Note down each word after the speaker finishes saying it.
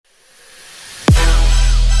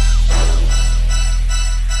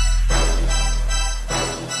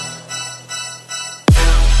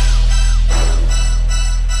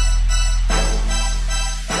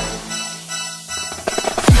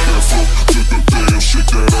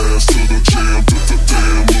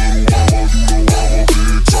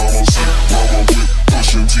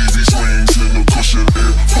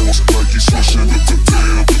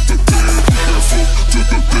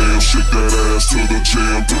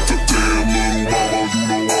Damn little mama, you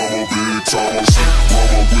know I'm a big time shit.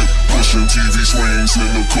 Mama whip pushing TV swings in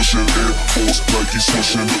the cushion Air Force like he's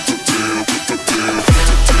swishing.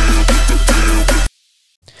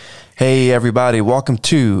 Hey everybody, welcome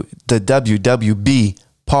to the WWB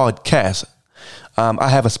podcast. I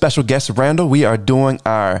have a special guest, Randall. We are doing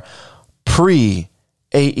our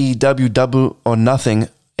pre-AEW Double or Nothing,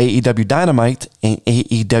 AEW Dynamite, and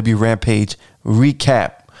AEW Rampage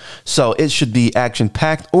recap. So it should be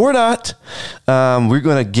action-packed or not. We're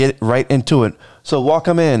going to get right into it. So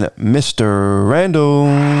welcome in, Mr. Randall.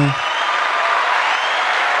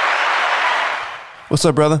 What's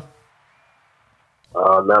up, brother?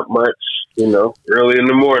 Not much, early in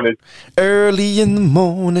the morning. Early in the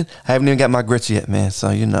morning. I haven't even got my grits yet, man. So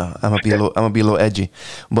I'm gonna be a little edgy,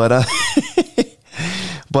 but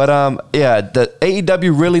yeah, the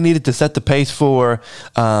AEW really needed to set the pace for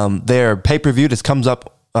their pay-per-view. This comes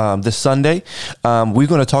up this Sunday. We're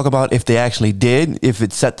going to talk about if they actually did, if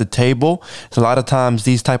it set the table. So a lot of times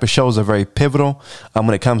these type of shows are very pivotal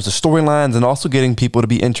when it comes to storylines and also getting people to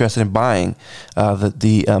be interested in buying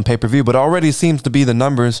the pay-per-view. But already it seems to be the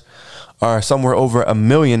numbers are somewhere over 1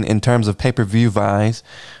 million in terms of pay-per-view buys,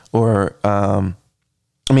 or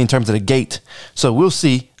in terms of the gate. So we'll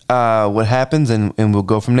see what happens and we'll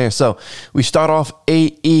go from there. So we start off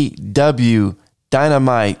AEW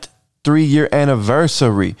Dynamite 3-year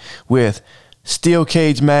anniversary with steel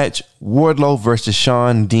cage match, Wardlow versus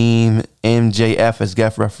Shawn Dean, MJF as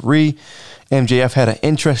guest referee. MJF had an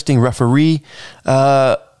interesting referee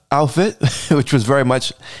outfit, which was very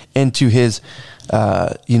much into his,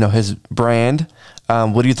 his brand.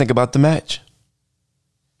 What do you think about the match?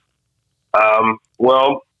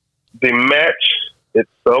 Well, the match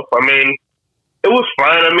itself, it was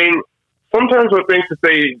fine. Sometimes with things that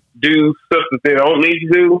they do stuff that they don't need to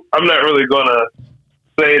do, I'm not really going to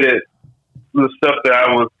say that the stuff that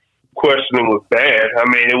I was questioning was bad.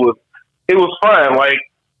 It was fine. Like,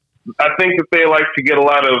 I think that they like to get a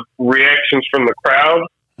lot of reactions from the crowd,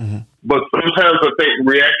 but sometimes I think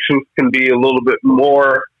reactions can be a little bit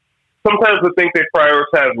more. Sometimes I think they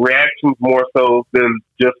prioritize reactions more so than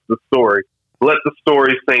just the story. Let the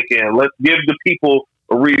story sink in. Let's give the people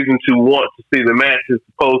a reason to want to see the match as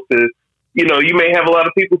opposed to, you may have a lot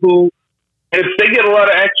of people who, if they get a lot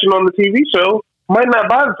of action on the TV show, might not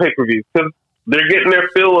buy the pay-per-view because they're getting their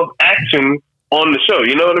fill of action on the show.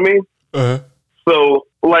 You know what I mean? Uh-huh. So,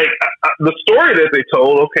 the story that they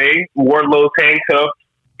told, okay, Wardlow's handcuffed.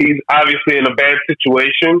 He's obviously in a bad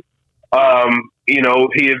situation.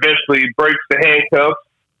 He eventually breaks the handcuffs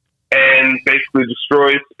and basically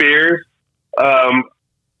destroys Spears.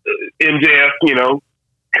 MJF,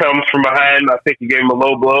 comes from behind. I think he gave him a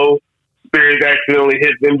low blow. Spears accidentally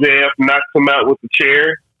hits MJF, knocks him out with the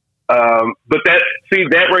chair. But that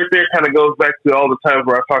right there kind of goes back to all the times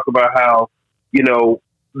where I talk about how,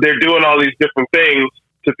 they're doing all these different things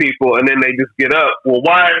to people and then they just get up. Well,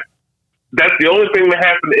 why? That's the only thing that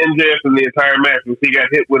happened to MJF in the entire match was he got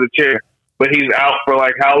hit with a chair, but he's out for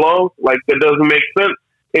how long? That doesn't make sense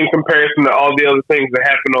in comparison to all the other things that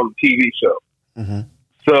happened on the TV show. Mm-hmm.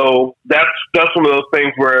 So that's one of those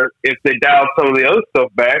things where if they dialed some of the other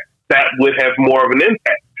stuff back, that would have more of an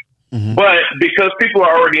impact. Mm-hmm. But because people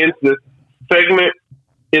are already into this segment,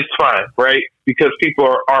 it's fine, right? Because people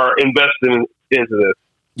are invested into this.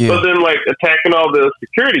 Yeah. But then, attacking all the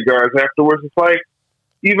security guards afterwards, it's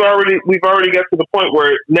we've already got to the point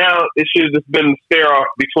where now it should have just been a stare-off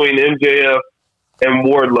between MJF and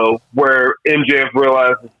Wardlow, where MJF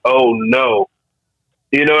realizes, oh, no.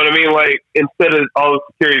 You know what I mean? Instead of all the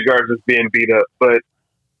security guards just being beat up. But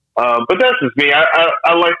that's just me.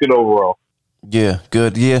 I liked it overall. Yeah,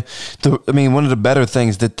 good. Yeah. One of the better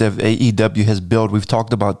things that the AEW has built, we've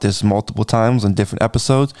talked about this multiple times in different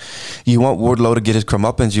episodes. You want Wardlow to get his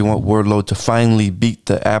comeuppance. You want Wardlow to finally beat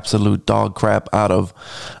the absolute dog crap out of,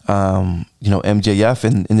 MJF.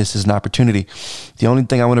 And this is an opportunity. The only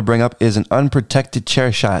thing I want to bring up is an unprotected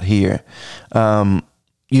chair shot here.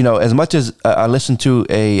 As much as I listened to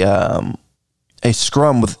a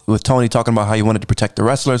scrum with Tony talking about how he wanted to protect the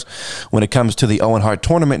wrestlers when it comes to the Owen Hart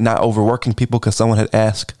tournament, not overworking people, because someone had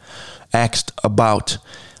asked about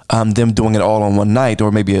them doing it all on one night,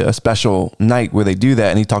 or maybe a special night where they do that.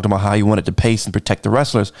 And he talked about how he wanted to pace and protect the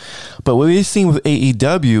wrestlers. But what we've seen with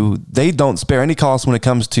AEW, they don't spare any costs when it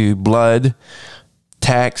comes to blood,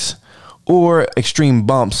 tax, or extreme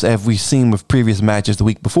bumps, as we've seen with previous matches the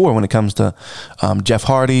week before when it comes to Jeff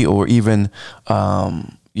Hardy or even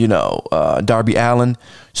Darby Allin.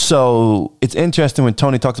 So it's interesting when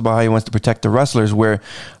Tony talks about how he wants to protect the wrestlers, where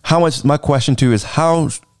my question to you is how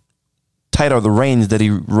tight are the reins that he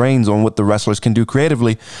reins on what the wrestlers can do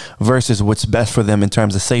creatively versus what's best for them in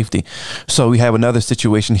terms of safety. So we have another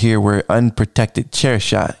situation here where unprotected chair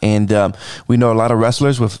shot, and we know a lot of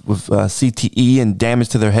wrestlers with CTE and damage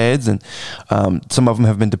to their heads, and some of them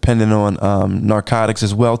have been dependent on narcotics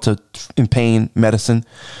as well in pain medicine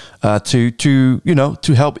to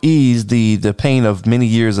help ease the pain of many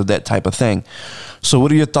years of that type of thing. So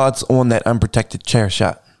what are your thoughts on that unprotected chair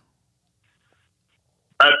shot?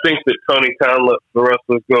 I think that Tony Khan lets the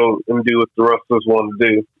wrestlers go and do what the wrestlers want to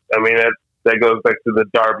do. I mean, that goes back to the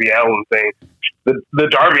Darby Allin thing. The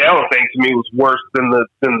Darby Allin thing to me was worse than the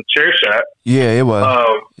chair shot. Yeah, it was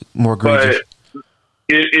more egregious. But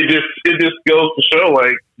it just goes to show,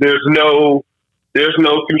 like, there's no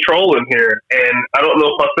control in here. And I don't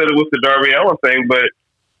know if I said it was the Darby Allin thing, but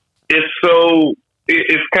it's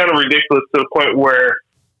kind of ridiculous to the point where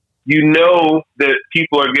you know that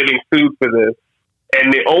people are getting sued for this.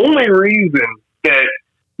 And the only reason that,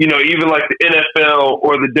 even like the NFL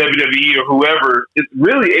or the WWE or whoever is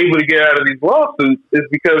really able to get out of these lawsuits is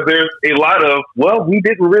because there's a lot of, we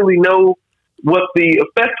didn't really know what the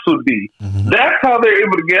effects would be. Mm-hmm. That's how they're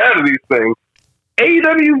able to get out of these things.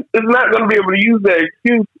 AEW is not going to be able to use that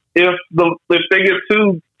excuse if they get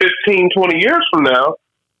sued 15, 20 years from now,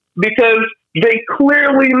 because they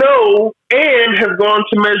clearly know and have gone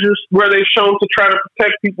to measures where they've shown to try to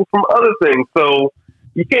protect people from other things. So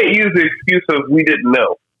you can't use the excuse of we didn't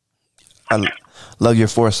know. I love your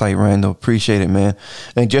foresight, Randall. Appreciate it, man.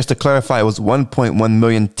 And just to clarify, it was 1.1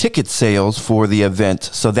 million ticket sales for the event.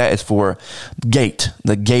 So that is for Gate.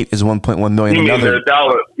 The Gate is 1.1 million. You mean the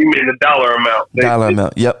dollar? You mean the dollar amount? Dollar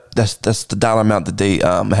amount. Yep, that's the dollar amount that they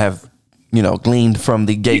have gleaned from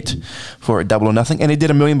the Gate for Double or Nothing, and they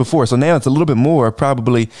did $1 million before. So now it's a little bit more.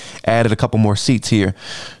 Probably added a couple more seats here.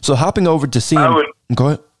 So hopping over to see. Go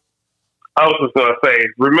ahead. I was just going to say,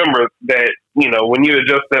 remember that, when you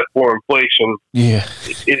adjust that for inflation,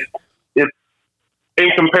 it's in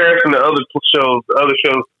comparison to other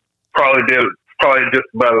shows probably just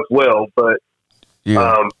about as well. But that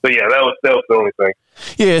was the only thing.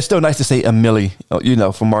 Yeah, it's still nice to say $1 million,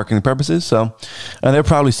 for marketing purposes. So, and they'll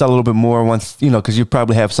probably sell a little bit more once, because you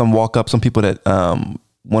probably have some walk up, some people that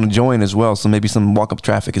want to join as well. So maybe some walk up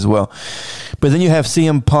traffic as well. But then you have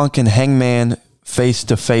CM Punk and Hangman face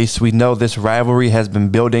to face. We know this rivalry has been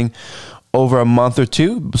building over a month or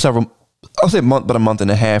two, I'll say a month, but a month and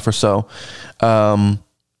a half or so. So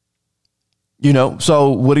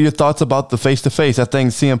what are your thoughts about the face to face? I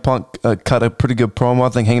think CM Punk cut a pretty good promo. I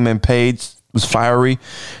think Hangman Page was fiery,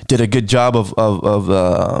 did a good job of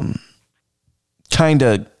kind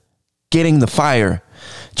of getting the fire,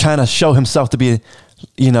 trying to show himself to be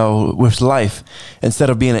with life instead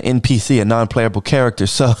of being an NPC, a non-playable character.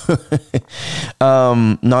 So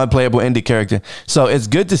non-playable indie character. So it's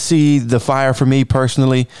good to see the fire for me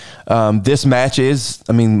personally. This match is,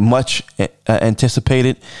 much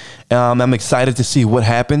anticipated. I'm excited to see what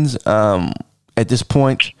happens. At this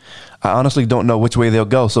point, I honestly don't know which way they'll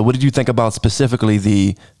go. So what did you think about specifically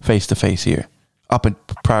the face-to-face here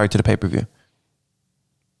prior to the pay-per-view?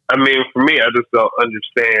 For me, I just don't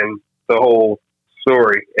understand the whole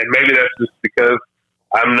story, and maybe that's just because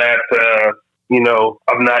I'm not,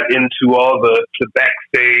 I'm not into all the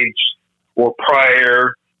backstage or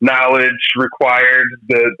prior knowledge required,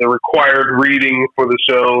 the required reading for the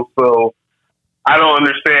show. So I don't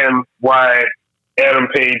understand why Adam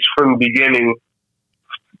Page from the beginning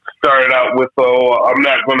started out with, I'm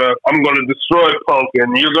going to destroy Punk,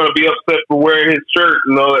 and you're going to be upset for wearing his shirt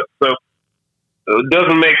and all that stuff. It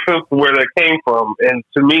doesn't make sense where that came from. And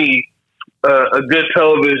to me, a good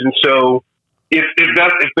television show, if they're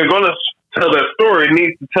going to tell that story, it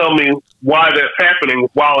needs to tell me why that's happening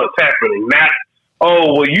while it's happening. Not,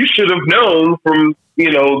 you should have known from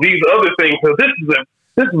these other things. So this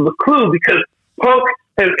is a clue, because Punk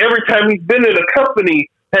has, every time he's been in a company,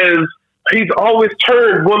 he's always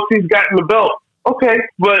turned once he's gotten the belt. Okay,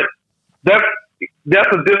 but that's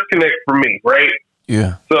a disconnect for me, right?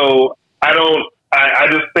 Yeah. So I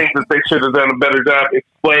just think that they should have done a better job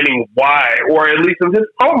explaining why, or at least in his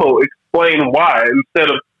promo, explain why, instead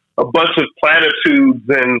of a bunch of platitudes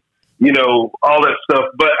and, all that stuff.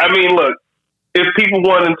 But look, if people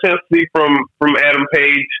want intensity from Adam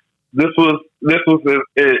Page, this was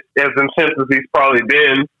as intense as he's probably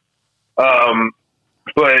been.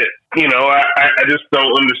 But I just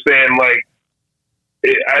don't understand,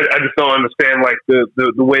 I just don't understand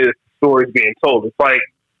the way the story's being told.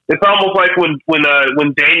 It's almost like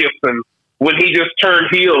when Danielson, when he just turned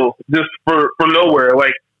heel just for nowhere,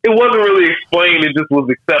 it wasn't really explained, it just was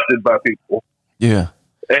accepted by people. Yeah.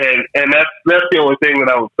 And that's the only thing that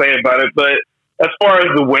I would say about it. But as far as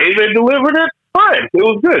the way they delivered it, fine. It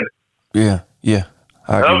was good. Yeah, yeah.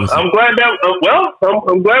 I'm glad that.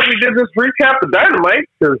 I'm glad we did this recap of Dynamite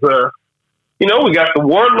because we got the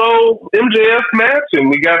Wardlow MJF match and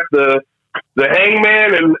we got the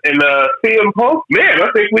Hangman and CM Punk. Man, I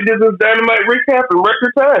think we did this Dynamite recap in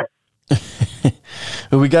record time.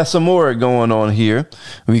 We got some more going on here.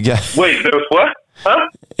 Wait, there's what? Huh?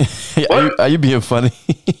 What? Are you being funny?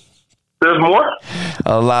 There's more?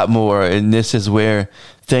 A lot more, and this is where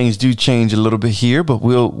things do change a little bit here, but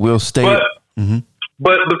we'll stay.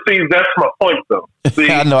 But see, that's my point, though.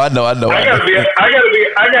 See, I know. I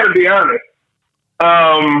gotta be honest.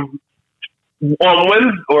 On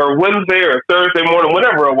Wednesday or Thursday morning,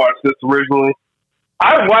 whenever I watched this originally,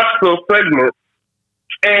 I watched those segments,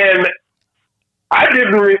 and I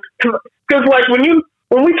didn't because like when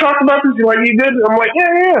we talk about this, you're like, "You good?" I'm like,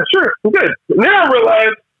 "Yeah, sure, I'm good." And then I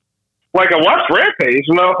realized, like, I watched Rampage,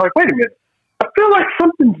 and I was like, "Wait a minute, I feel like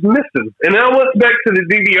something's missing." And then I went back to the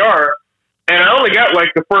DVR, and I only got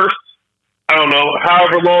like the first, I don't know,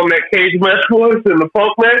 however long that cage match was in the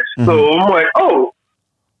Punk match. So I'm like, "Oh,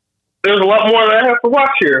 there's a lot more that I have to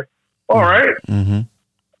watch here." All right,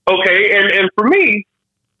 okay, and for me,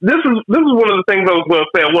 this is one of the things I was going to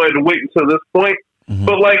say. I wanted to wait until this point,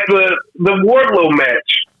 but like the Wardlow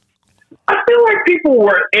match, I feel like people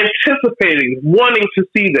were anticipating, wanting to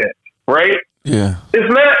see that, right? Yeah,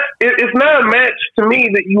 it's not a match to me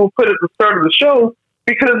that you will put at the start of the show,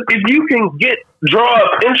 because if you can draw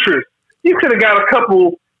up interest, you could have got a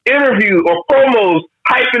couple interview or promos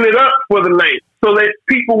hyping it up for the night, so that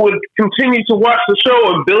people would continue to watch the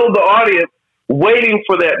show and build the audience waiting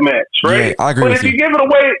for that match, right? Yeah, I agree. But if you give it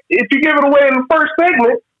away in the first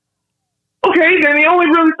segment, okay, then the only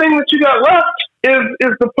really thing that you got left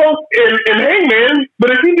is the Punk and Hangman.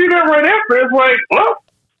 But if you do that right after, it's like, well,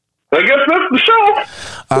 I guess that's the show.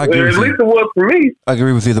 I agree with at least it was for me. I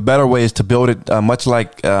agree with you. The better way is to build it, much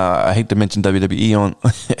like I hate to mention WWE on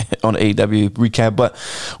on AEW recap, but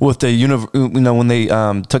with the when they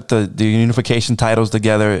took the unification titles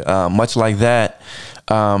together, much like that.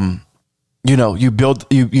 You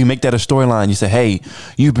make that a storyline. You say, "Hey,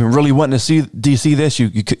 you've been really wanting to see. Do you see this?" You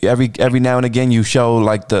every now and again you show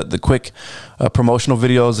like the quick promotional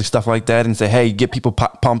videos and stuff like that, and say, "Hey, get people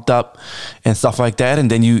pumped up and stuff like that," and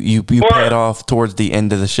then you pay it off towards the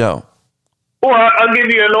end of the show. Or I'll give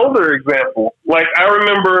you an older example. Like I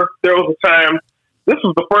remember there was a time. This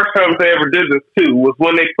was the first time they ever did this too. Was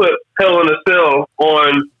when they put Hell in a Cell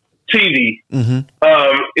on TV.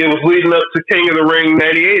 It was leading up to King of the Ring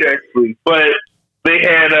 '98, actually, but they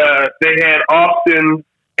had Austin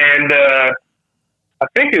and I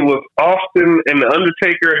think it was Austin and the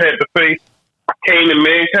Undertaker had to face Kane and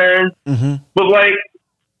Mankind. But like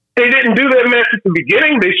they didn't do that match at the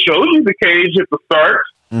beginning. They showed you the cage at the start,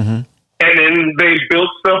 and then they built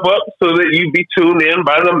stuff up so that you'd be tuned in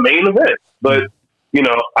by the main event. But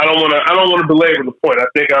I don't want to belabor the point. I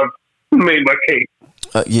think I've made my case.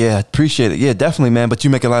 Yeah, appreciate it. Yeah, definitely, man. But you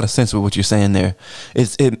make a lot of sense with what you're saying there.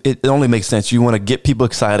 It only makes sense. You want to get people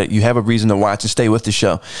excited. You have a reason to watch and stay with the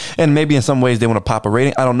show. And maybe in some ways they want to pop a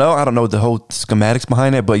rating. I don't know the whole schematics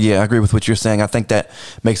behind it. But yeah, I agree with what you're saying. I think that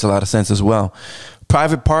makes a lot of sense as well.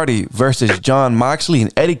 Private Party versus Jon Moxley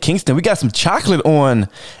and Eddie Kingston. We got some chocolate on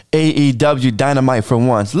AEW Dynamite for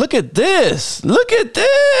once. Look at this. Look at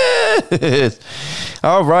this.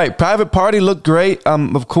 All right. Private Party looked great.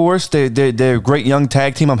 Of course, they're a great young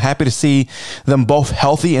tag team. I'm happy to see them both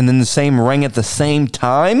healthy and in the same ring at the same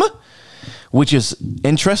time, which is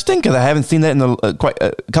interesting because I haven't seen that in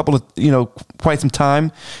quite some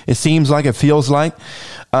time. It feels like.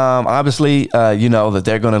 Obviously, that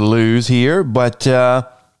they're going to lose here, but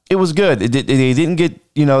it was good. They didn't get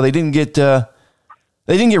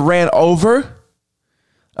ran over,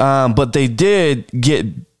 but they did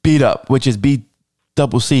get beat up, which is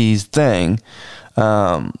BCC's thing.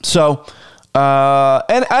 And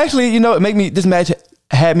actually, this match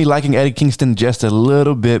had me liking Eddie Kingston just a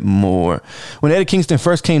little bit more. When Eddie Kingston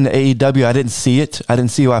first came to AEW, I didn't see it. I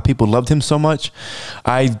didn't see why people loved him so much.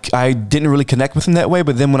 I didn't really connect with him that way.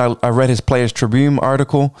 But then when I read his Players Tribune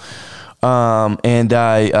article, and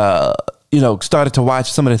I started to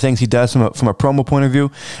watch some of the things he does from a promo point of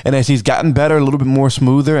view, and as he's gotten better, a little bit more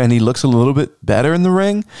smoother, and he looks a little bit better in the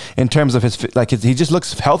ring in terms of he just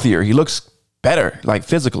looks healthier. He looks better, like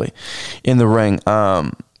physically, in the ring.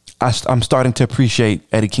 I'm starting to appreciate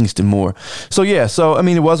Eddie Kingston more. So yeah,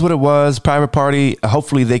 it was what it was. Private Party.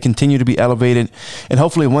 Hopefully they continue to be elevated, and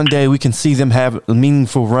hopefully one day we can see them have a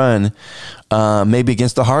meaningful run, maybe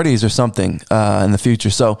against the Hardys or something in the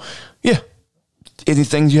future. So yeah,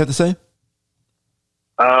 anything you have to say?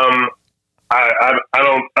 I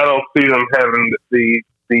don't see them having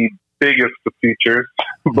the biggest of futures,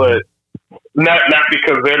 but not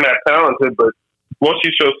because they're not talented, but once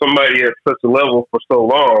you show somebody at such a level for so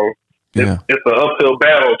long, it's an uphill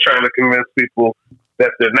battle trying to convince people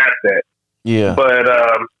that they're not that. Yeah. But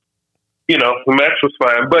you know, the match was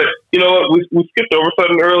fine. But you know what? We skipped over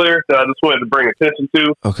something earlier that I just wanted to bring attention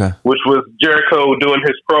to. Okay. Which was Jericho doing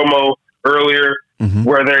his promo earlier,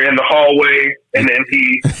 where they're in the hallway, and then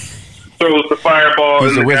he throws the fireball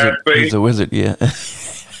in the guy's face. He's a wizard. Yeah.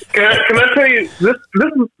 Can I tell you this?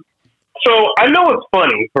 This is so. I know it's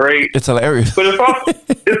funny, right? It's hilarious, but it's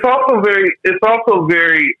also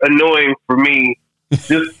very annoying for me,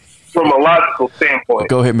 just from a logical standpoint.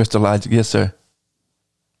 Go ahead, Mr. Logic. Yes, sir.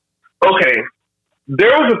 Okay, there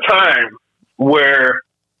was a time where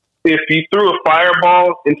if you threw a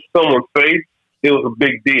fireball into someone's face, it was a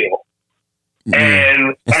big deal. Yeah.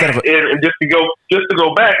 And just to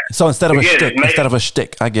go back. So instead of a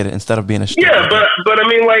shtick, I get it. Instead of being a shtick. Yeah, but I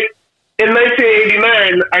mean, like in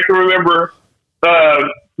 1989, I can remember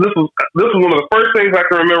this was one of the first things I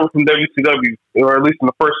can remember from WCW, or at least in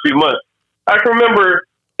the first few months. I can remember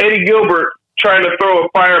Eddie Gilbert trying to throw a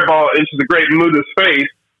fireball into the Great Muta's face,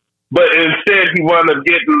 but instead he wound up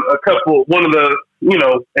getting one of the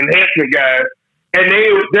enhancement guys. And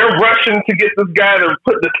they're rushing to get this guy to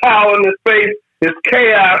put the towel in his face. It's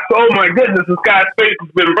chaos. Oh my goodness, this guy's face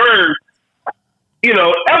has been burned. You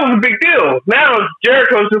know, that was a big deal. Now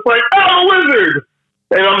Jericho's just like, I'm a wizard.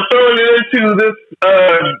 And I'm throwing it into this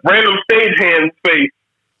random stagehand's face.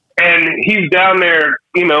 And he's down there,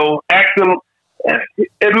 you know, acting,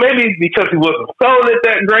 and maybe because he wasn't selling it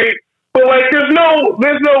that great, but like there's no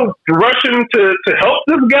rushing to help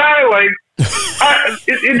this guy. Like,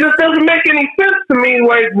 it just doesn't make any sense to me.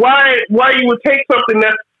 Like why you would take something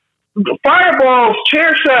that's fireballs,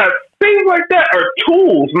 chair shots, things like that are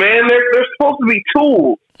tools, man. They're supposed to be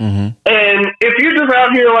tools. And if you're just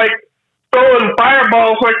out here like throwing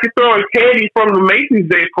fireballs like you're throwing candy from the Macy's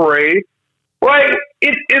Day Parade, like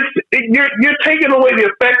you're taking away the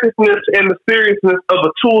effectiveness and the seriousness of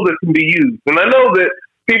a tool that can be used. And I know that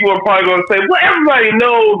people are probably going to say, well, everybody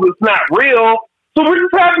knows it's not real. So we're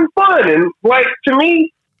just having fun, and like to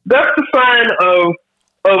me, that's the sign of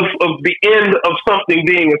the end of something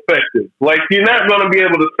being effective. Like you're not going to be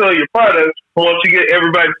able to sell your product once you get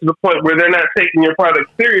everybody to the point where they're not taking your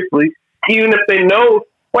product seriously, even if they know.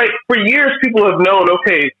 Like for years, people have known,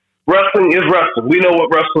 okay, wrestling is wrestling. We know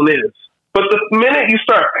what wrestling is. But the minute you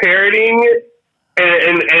start parodying it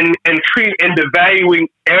and devaluing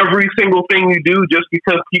every single thing you do just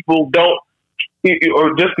because people don't.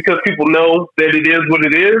 Or just because people know that it is what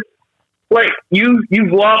it is, like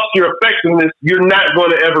you've lost your effectiveness. You're not going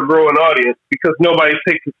to ever grow an audience because nobody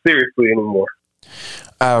takes it seriously anymore.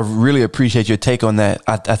 I really appreciate your take on that.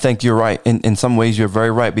 I think you're right. In some ways, you're very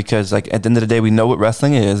right because, like, at the end of the day, we know what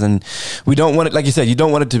wrestling is, and we don't want it. Like you said, you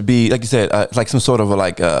don't want it to be, like you said, like some sort of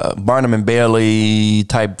Barnum and Bailey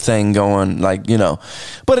type thing going, like, you know.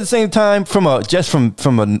 But at the same time, from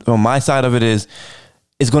my side of it is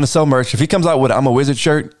going to sell merch. If he comes out with I'm a wizard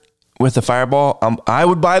shirt with a fireball, I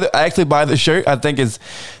actually buy the shirt. I think it's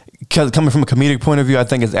coming from a comedic point of view, I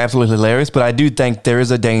think it's absolutely hilarious. But I do think there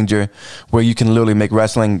is a danger where you can literally make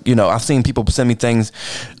wrestling. You know, I've seen people send me things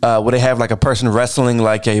where they have like a person wrestling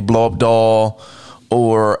like a blow up doll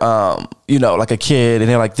or like a kid, and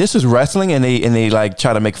they're like, this is wrestling, and they like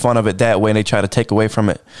try to make fun of it that way, and they try to take away from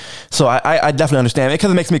it. So I definitely understand it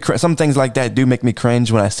because it makes me some things like that do make me cringe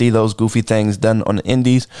when I see those goofy things done on the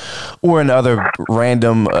indies or in other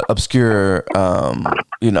random obscure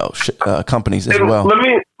companies as well.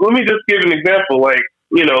 Let me just give an example. Like,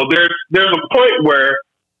 you know, there's a point where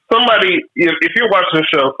somebody, if you're watching a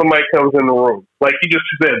show, somebody comes in the room. Like you just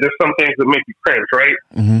said, there's some things that make you cringe, right?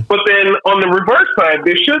 But then on the reverse side,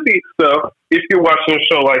 there should be stuff, if you're watching a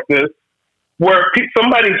show like this, where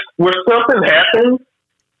something happens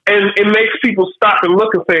and it makes people stop and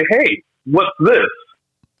look and say, hey, what's this?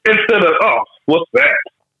 Instead of, oh, what's that?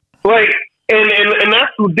 Like, and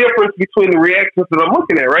that's the difference between the reactions that I'm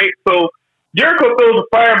looking at, right? So Jericho throws a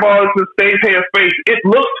fireball into stagehand's face. It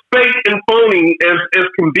looks fake and phony as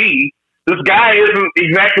can be. This guy isn't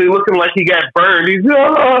exactly looking like he got burned. He's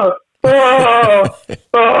that's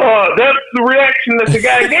the reaction that the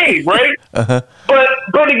guy gave, right?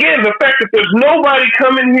 But again, the fact that there's nobody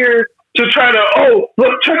coming here to try to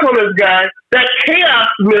look, check on this guy. That chaos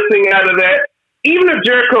missing out of that. Even if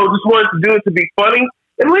Jericho just wanted to do it to be funny,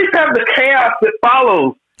 at least have the chaos that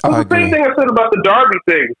follows. It's the same thing I said about the Darby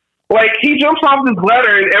thing. Like, he jumps off this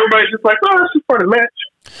ladder and everybody's just like, oh, that's just part of the match.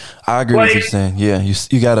 I agree with you saying. Yeah,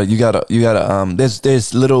 you gotta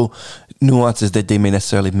there's little nuances that they may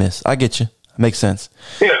necessarily miss. I get you. makes sense.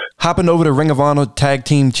 Yeah. Hopping over to Ring of Honor Tag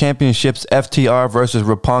Team Championships, FTR versus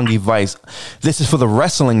Roppongi Vice. This is for the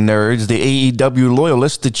wrestling nerds, the AEW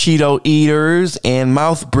loyalists, the Cheeto eaters, and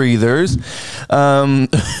mouth breathers.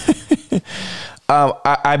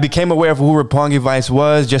 I became aware of who Roppongi Vice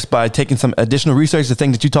was just by taking some additional research, the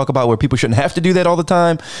thing that you talk about where people shouldn't have to do that all the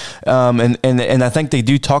time. And I think they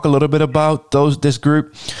do talk a little bit about this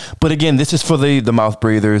group. But again, this is for the mouth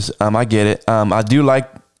breathers. I get it. I do like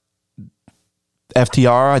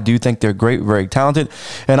FTR. I do think they're great, very talented.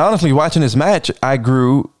 And honestly, watching this match, I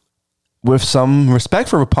grew with some respect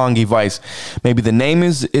for Roppongi Vice. Maybe the name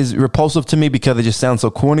is repulsive to me because it just sounds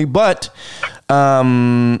so corny, but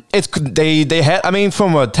they had, I mean,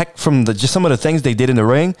 from just some of the things they did in the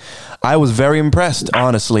ring, I was very impressed.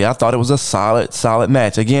 Honestly, I thought it was a solid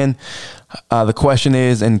match. Again, the question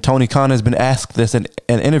is, and Tony Khan has been asked this in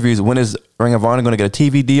interviews, when is Ring of Honor going to get a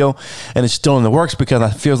TV deal? And it's still in the works because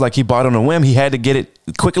it feels like he bought it on a whim. He had to get it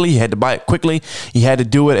quickly. He had to buy it quickly. He had to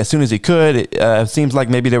do it as soon as he could. It seems like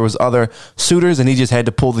maybe there was other suitors and he just had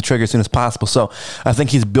to pull the trigger as soon as possible. So I think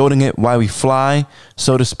he's building it while we fly,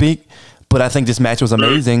 so to speak. But I think this match was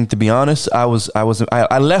amazing. To be honest, I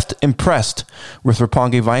left impressed with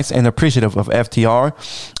Roppongi Vice and appreciative of FTR,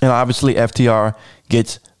 and obviously FTR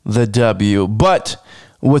gets the W. But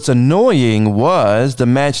what's annoying was the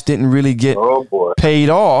match didn't really get paid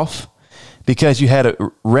off because you had a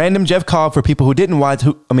random Jeff Cobb for people who didn't watch.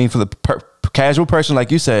 For the casual person like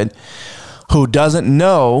you said, who doesn't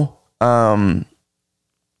know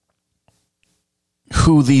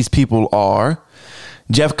who these people are.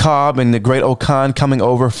 Jeff Cobb and the Great Okan coming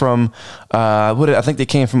over from, I think they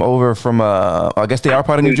came from I guess they are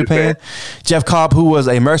part of New Japan. Jeff Cobb, who was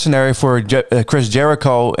a mercenary for Chris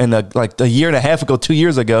Jericho like a year and a half ago, 2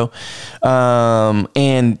 years ago.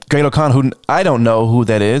 And Great Okan, who I don't know who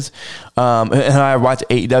that is. And I watched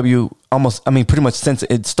AEW pretty much since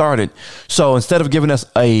it started. So instead of giving us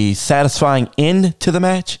a satisfying end to the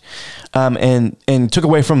match, and took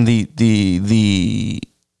away from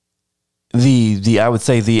I would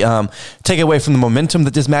say take away from the momentum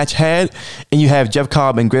that this match had, and you have Jeff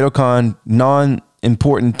Cobb and Great Okan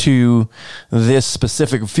non-important to this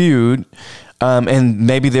specific feud, and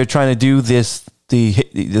maybe they're trying to do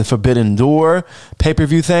the Forbidden Door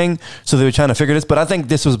pay-per-view thing, so they were trying to figure this, but I think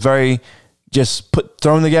this was very just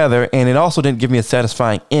thrown together, and it also didn't give me a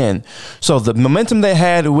satisfying end. So the momentum they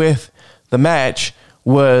had with the match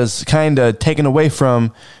was kind of taken away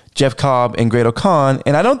from Jeff Cobb and Great Okan,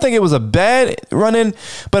 and I don't think it was a bad run-in,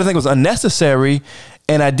 but I think it was unnecessary,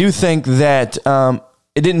 and I do think that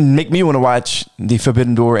it didn't make me want to watch the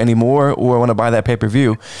Forbidden Door anymore or want to buy that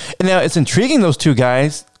pay-per-view. And now it's intriguing, those two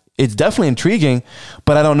guys. It's definitely intriguing,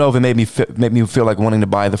 but I don't know if it made me feel like wanting to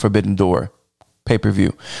buy the Forbidden Door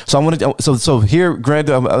pay-per-view. So I wanted to, so here, Grant,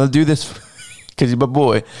 I'll do this because you're my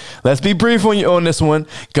boy. Let's be brief on this one.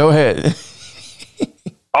 Go ahead.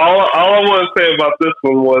 All I want to say about this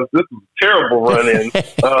one was this was a terrible run-in.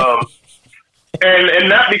 And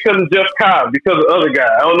not because of Jeff Cobb, because of the other guy.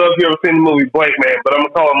 I don't know if you ever seen the movie Blank Man, but I'm going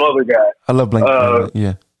to call him Other Guy. I love Blank Man,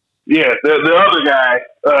 yeah. Yeah, the other guy,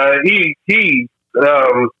 he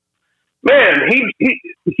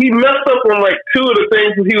messed up on like two of the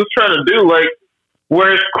things that he was trying to do, like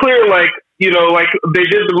where it's clear, like, you know, like they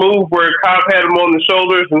did the move where Cobb had him on the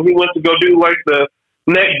shoulders and he went to go do like the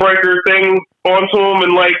neck breaker thing onto him,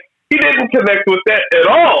 and like he didn't connect with that at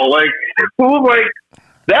all. Like it was like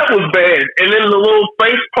that was bad. And then the little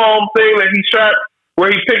face palm thing that he shot where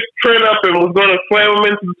he picked Trent up and was going to slam him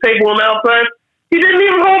into the table on the outside, he didn't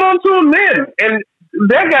even hold on to him then. And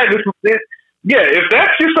that guy just, if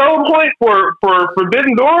that's your selling point for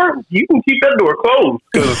Forbidden Door, you can keep that door closed.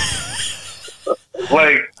 Cause,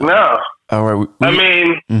 like, no. All right.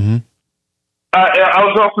 Mm-hmm. I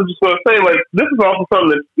was also just going to say, like, this is also something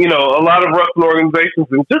that, you know, a lot of wrestling organizations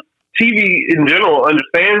and just TV in general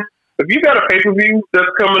understands. If you got a pay-per-view that's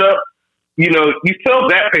coming up, you know, you sell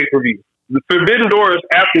that pay-per-view. The Forbidden Door is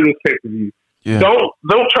after this pay-per-view. Yeah.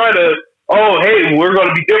 Don't try to, hey, we're going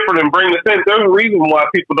to be different and bring this in. There's a reason why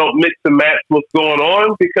people don't mix and match what's going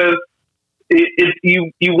on, because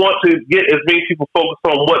you want to get as many people focused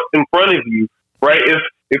on what's in front of you, right?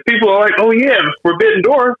 If people are like, oh yeah, the Forbidden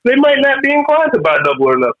Door, they might not be inclined to buy Double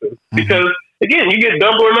or Nothing. Mm-hmm. Because again, you get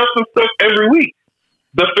Double or Nothing stuff every week.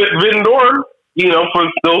 The Forbidden Door, you know, for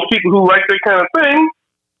those people who like that kind of thing,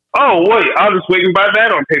 oh wait, I'll just wait and buy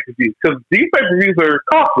that on pay-per-view, because these pay-per-views are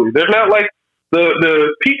costly. They're not like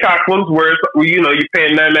the Peacock ones where it's, you know, you're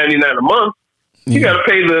paying $9.99 a month. You got to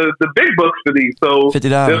pay the big bucks for these. So $50,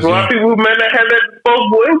 there's a lot of people who may not have that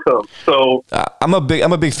disposable income. So I'm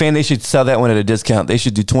a big fan. They should sell that one at a discount. They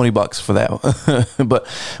should do $20 for that one. but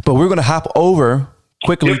we're gonna hop over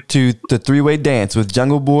quickly to the three-way dance with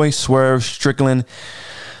Jungle Boy, Swerve Strickland,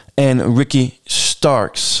 and Ricky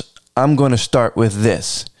Starks. I'm going to start with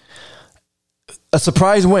this. A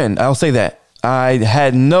surprise win. I'll say that. I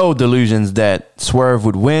had no delusions that Swerve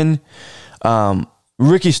would win.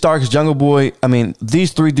 Ricky Starks, Jungle Boy, I mean,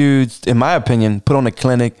 these three dudes, in my opinion, put on a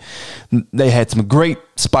clinic. They had some great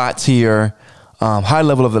spots here, high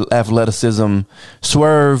level of athleticism.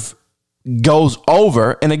 Swerve goes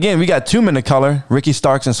over, and again, we got two men of color, Ricky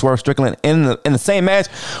Starks and Swerve Strickland, in the same match.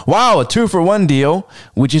 Wow, a 2-for-1 deal,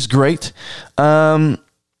 which is great. I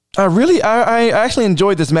actually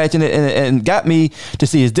enjoyed this match, and got me to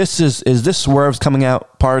see is this Swerve's coming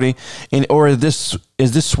out party, or is this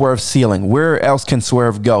Swerve's ceiling? Where else can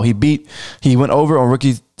Swerve go? He went over on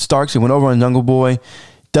Ricky Starks. He went over on Jungle Boy.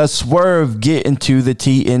 Does Swerve get into the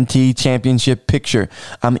TNT Championship picture?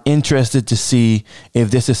 I'm interested to see if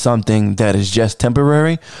this is something that is just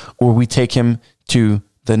temporary, or we take him to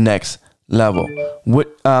the next level.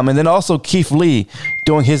 And then also Keith Lee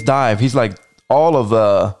doing his dive. He's like all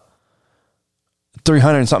of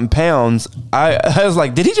 300 and something pounds. I was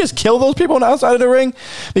like, did he just kill those people on the outside of the ring?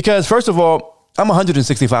 Because first of all, I'm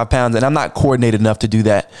 165 pounds and I'm not coordinated enough to do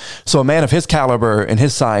that. So a man of his caliber and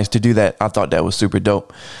his size to do that, I thought that was super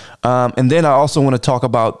dope. And then I also want to talk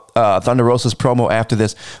about Thunder Rosa's promo after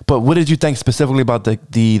this. But what did you think specifically about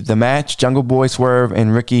the match, Jungle Boy, Swerve,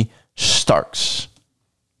 and Ricky Starks?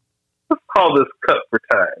 Let's call this cut for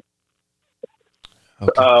time.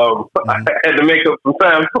 Okay. I had to make up some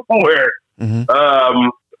time somewhere. Mm-hmm.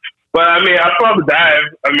 But I mean, I saw the dive.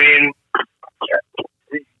 I mean,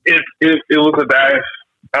 it was a dive.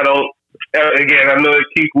 I know that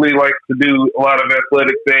Keith Lee likes to do a lot of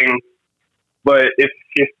athletic things, but if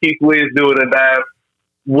Keith Lee is doing a dive,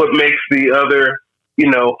 what makes the other,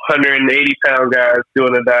 180-pound guys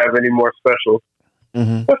doing a dive any more special?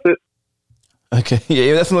 Mm-hmm. That's it. Okay,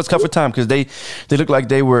 yeah, that's what's cut for time because they looked like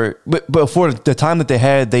they were, but for the time that they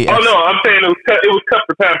had, they. Oh no, I'm saying it was cut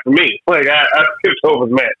for time for me. Like I skipped over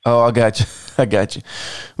the match. Oh, I got you.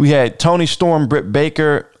 We had Tony Storm, Britt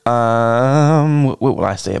Baker. What will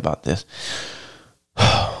I say about this?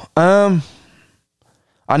 I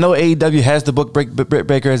know AEW has the book Britt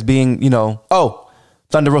Baker as being,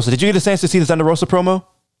 Thunder Rosa. Did you get a chance to see the Thunder Rosa promo?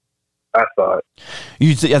 I saw it.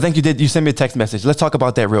 I think you did. You sent me a text message. Let's talk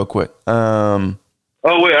about that real quick. Oh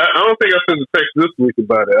wait, I don't think I sent a text this week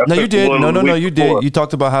about it. No, you did. No, you did. You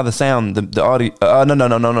talked about how the sound, the audio.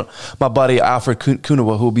 No. My buddy Alfred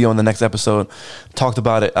Kunawa, who will be on the next episode, talked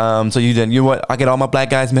about it. So you didn't. You know what? I get all my black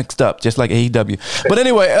guys mixed up, just like AEW. But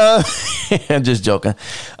anyway, I'm just joking.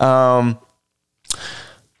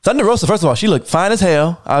 Thunder Rosa, first of all, she looked fine as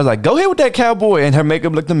hell. I was like, go ahead with that cowboy. And her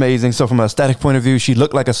makeup looked amazing. So from an aesthetic point of view, she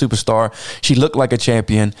looked like a superstar. She looked like a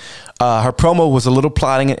champion. Her promo was a little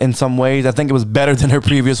plotting in some ways. I think it was better than her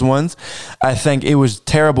previous ones. I think it was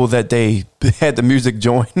terrible that they had the music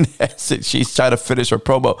join as she's trying to finish her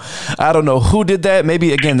promo. I don't know who did that.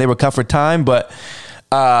 Maybe, again, they were cut for time, but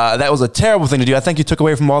that was a terrible thing to do. I think you took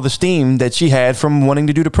away from all the steam that she had from wanting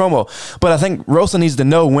to do the promo. But I think Rosa needs to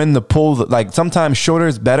know when to pull. Like sometimes shorter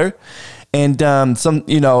is better, and I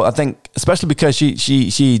think especially because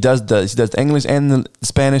she does the English and the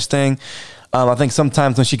Spanish thing. I think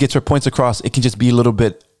sometimes when she gets her points across, it can just be a little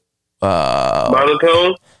bit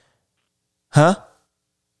monotone. Huh?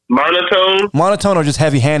 Monotone or just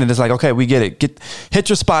heavy handed. It's like, okay, we get it. Hit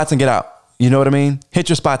your spots and get out. You know what I mean? Hit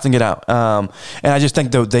your spots and get out. And I just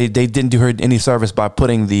think they didn't do her any service by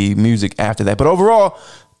putting the music after that. But overall,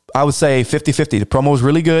 I would say 50-50. The promo was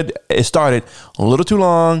really good. It started a little too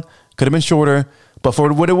long. Could have been shorter. But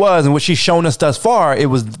for what it was and what she's shown us thus far, it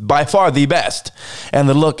was by far the best. And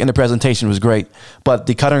the look and the presentation was great. But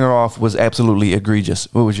the cutting her off was absolutely egregious.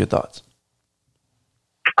 What was your thoughts?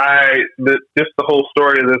 Just the whole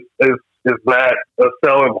story of this is not a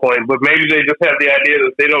selling point, but maybe they just have the idea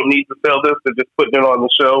that they don't need to sell this, they're just putting it on the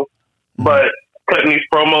show. Mm-hmm. But cutting these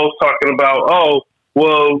promos talking about, oh,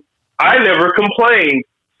 well, I never complained,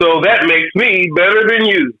 so that makes me better than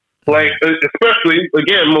you. Like, especially,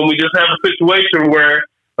 again, when we just have a situation where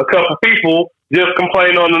a couple people just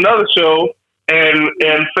complained on another show and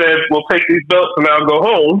said, well, take these belts and I'll go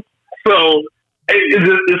home. So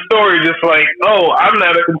the story just like, oh, I'm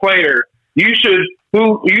not a complainer. You should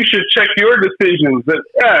check your decisions. And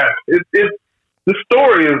the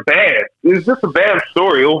story is bad. It's just a bad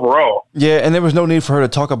story overall. Yeah, and there was no need for her to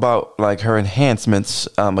talk about like her enhancements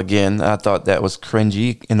again. I thought that was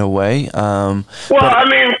cringy in a way. Well, I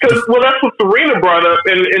mean, because that's what Serena brought up,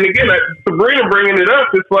 and again, Serena bringing it up,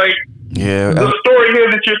 it's like the story here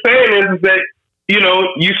that you're saying is that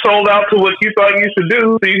you sold out to what you thought you should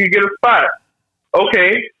do so you could get a spot.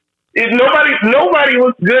 Okay, nobody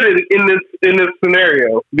looks good in this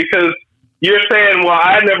scenario because you're saying, well,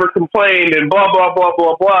 I never complained and blah, blah, blah,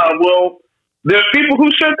 blah, blah. Well, there's people who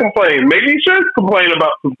should complain. Maybe you should complain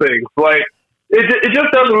about some things. Like, it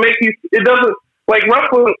just doesn't make you, it doesn't, like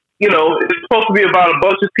wrestling, it's supposed to be about a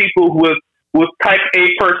bunch of people with type A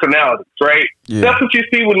personalities, right? Yeah. That's what you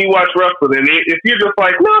see when you watch wrestling. And if you're just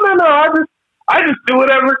like, no, I just do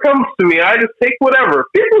whatever comes to me. I just take whatever.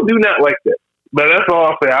 People do not like that. But that's all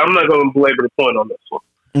I'll say. I'm not going to belabor the point on this one.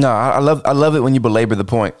 No, I love it when you belabor the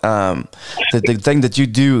point. The thing that you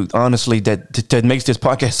do, honestly, that makes this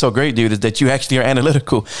podcast so great, dude, is that you actually are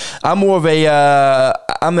analytical. I'm more of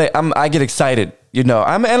I get excited.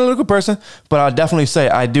 I'm an analytical person, but I'll definitely say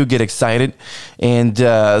I do get excited. And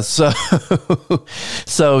so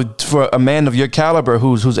for a man of your caliber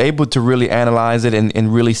who's able to really analyze it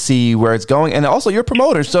and really see where it's going, and also you're a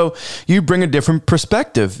promoter, so you bring a different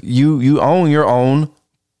perspective. You own your own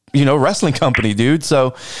wrestling company, dude.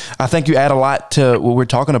 So I think you add a lot to what we're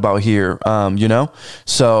talking about here,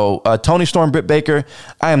 So Toni Storm, Britt Baker.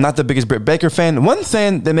 I am not the biggest Britt Baker fan. One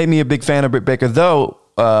thing that made me a big fan of Britt Baker, though,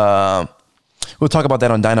 we'll talk about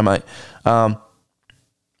that on Dynamite. But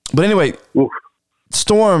anyway,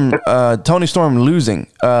 Toni Storm losing.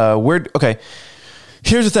 Okay.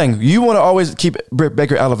 Here's the thing. You want to always keep Britt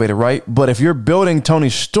Baker elevated, right? But if you're building Toni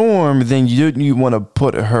Storm, then you want to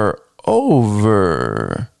put her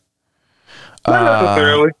over. Not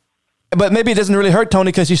necessarily. But maybe it doesn't really hurt Toni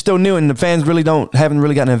because she's still new and the fans haven't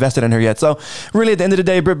really gotten invested in her yet. So really at the end of the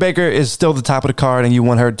day, Britt Baker is still the top of the card and you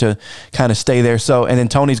want her to kind of stay there. So, and then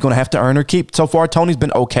Toni's going to have to earn her keep. So far, Toni's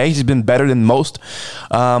been okay. She's been better than most,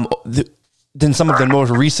 than some of the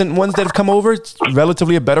most recent ones that have come over. It's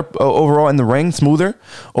relatively a better overall in the ring, smoother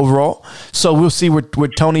overall. So we'll see where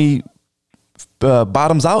Toni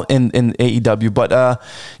bottoms out in AEW. But,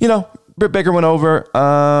 Britt Baker went over.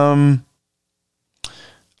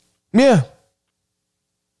 Yeah.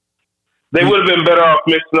 They would have been better off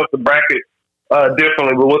mixing up the bracket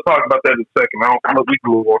differently, but we'll talk about that in a second. I don't know if we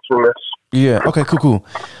can move on from this. Yeah, okay, cool.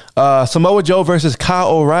 Samoa Joe versus Kyle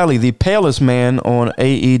O'Reilly, the palest man on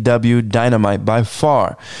AEW Dynamite by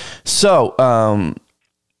far. So,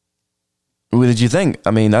 what did you think?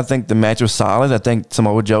 I mean, I think the match was solid. I think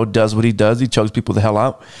Samoa Joe does what he does. He chokes people the hell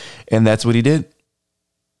out, and that's what he did.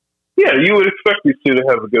 Yeah, you would expect these two to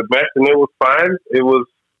have a good match, and it was fine. It was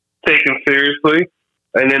taken seriously.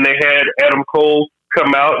 And then they had Adam Cole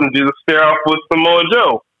come out and do the stare off with Samoa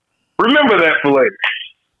Joe. Remember that for later.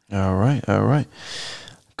 All right.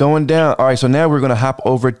 Going down. All right, so now we're going to hop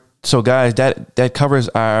over. So, guys, that covers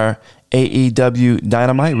our AEW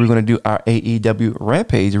Dynamite. We're going to do our AEW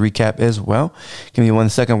Rampage recap as well. Give me 1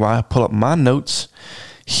 second while I pull up my notes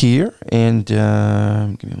here. And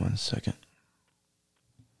give me 1 second.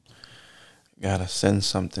 Gotta send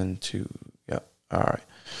something to... Yep. All right.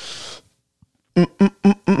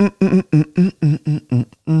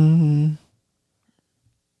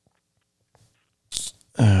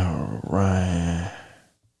 All right.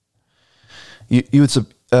 You would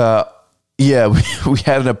yeah, we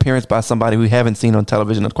had an appearance by somebody we haven't seen on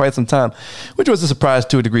television in quite some time, which was a surprise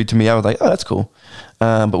to a degree to me. I was like, oh, that's cool.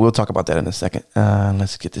 But we'll talk about that in a second.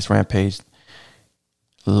 Let's get this Rampage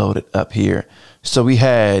loaded up here. So we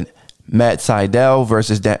had Matt Sydal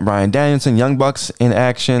versus Bryan Danielson, Young Bucks in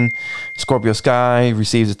action. Scorpio Sky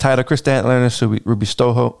receives the title. Chris Statlander,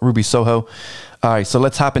 Ruby Soho. All right, so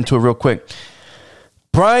let's hop into it real quick.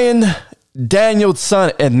 Bryan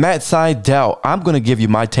Danielson and Matt Sydal. I'm going to give you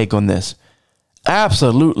my take on this.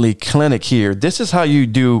 Absolutely clinic here. This is how you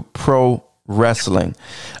do pro wrestling.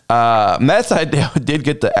 Matt Sydal did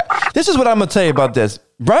get this is what I'm going to tell you about this.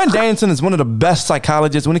 Bryan Danielson is one of the best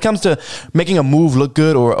psychologists when it comes to making a move look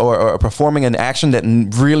good or performing an action that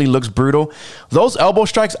really looks brutal. Those elbow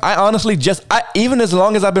strikes, I honestly even as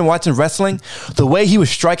long as I've been watching wrestling, the way he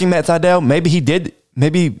was striking Matt Sydal,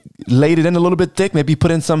 maybe laid it in a little bit thick, maybe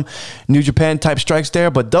put in some New Japan type strikes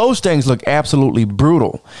there, but those things look absolutely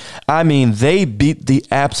brutal. I mean, they beat the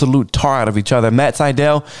absolute tar out of each other. Matt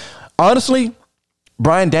Sydal, honestly,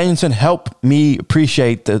 Bryan Danielson helped me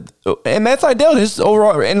appreciate and Matt Sydal, his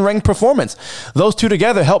overall in-ring performance. Those two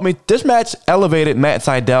together helped me. This match elevated Matt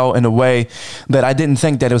Sydal in a way that I didn't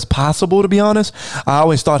think that it was possible, to be honest.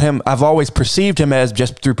 I've always perceived him as,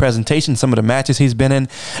 just through presentation, some of the matches he's been in,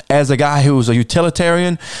 as a guy who's a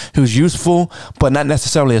utilitarian, who's useful, but not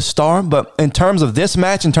necessarily a star. But in terms of this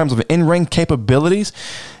match, in terms of in-ring capabilities,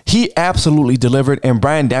 he absolutely delivered, and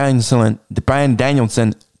Bryan Danielson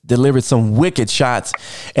delivered some wicked shots.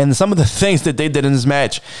 And some of the things that they did in this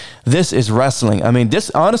match, this is wrestling. I mean, this,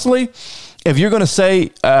 honestly, if you're going to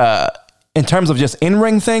say, in terms of just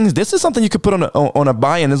in-ring things, this is something you could put on a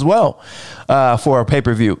buy-in as well for a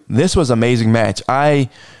pay-per-view. This was an amazing match. I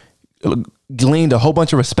gleaned a whole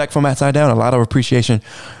bunch of respect for Matt Sydal and a lot of appreciation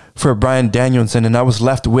for Bryan Danielson, and I was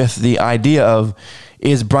left with the idea of,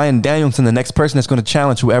 is Bryan Danielson the next person that's going to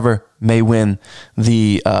challenge whoever may win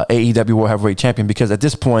the AEW World Heavyweight Champion? Because at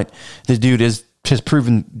this point, this dude has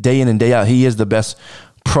proven day in and day out he is the best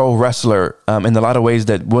pro wrestler in a lot of ways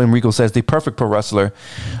that William Regal says the perfect pro wrestler.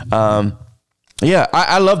 Yeah,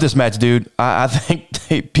 I love this match, dude. I think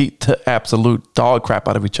they beat the absolute dog crap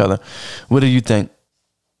out of each other. What do you think?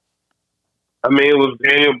 I mean, it was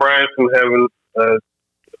Daniel Bryanson having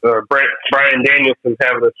Bryan Danielson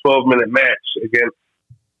having a 12-minute match against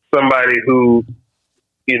somebody who,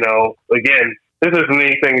 you know, again, this isn't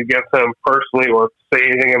anything against him personally or say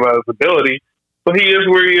anything about his ability, but he is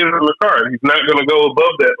where he is on the card. He's not going to go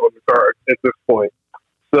above that on the card at this point.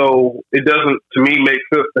 So it doesn't, to me, make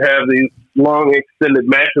sense to have these long, extended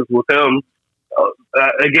matches with him.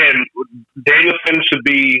 Again, Danielson should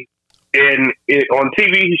be on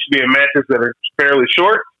TV. He should be in matches that are fairly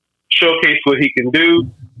short, showcase what he can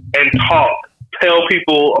do, and tell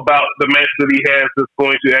people about the match that he has that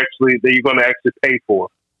you're going to actually pay for.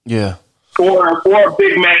 Yeah. Or a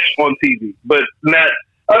big match on TV, but not.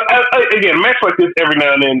 Again, a match like this every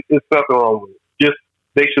now and then, there's nothing wrong with it. Just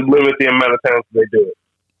they should limit the amount of times they do it.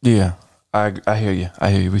 Yeah, I hear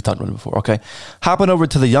you. We talked about it before. Okay, hopping over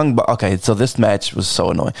to the Young Bucks. Okay, so this match was so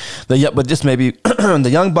annoying. But just maybe the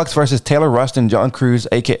Young Bucks versus Taylor Rust and John Cruz,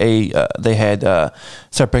 aka they had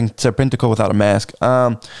Serpentico without a mask.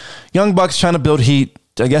 Young Bucks trying to build heat.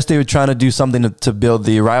 I guess they were trying to do something to build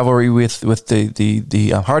the rivalry with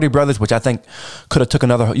the Hardy brothers, which I think could have took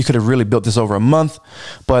another. You could have really built this over a month,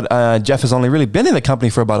 but Jeff has only really been in the company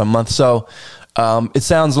for about a month, so it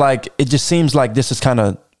just seems like this is kind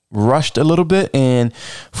of rushed a little bit. And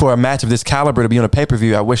for a match of this caliber to be on a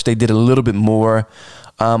pay-per-view, I wish they did a little bit more.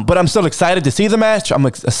 But I'm still excited to see the match. I'm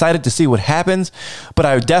excited to see what happens. But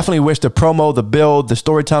I definitely wish the promo, the build, the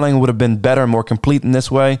storytelling would have been better and more complete in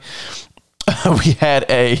this way. We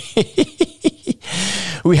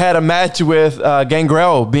had a match with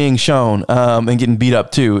Gangrel being shown and getting beat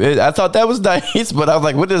up too. I thought that was nice, but I was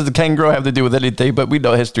like, what does the Gangrel have to do with anything? But we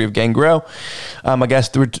know history of Gangrel. I guess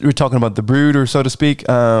we're talking about the Brood, or so to speak.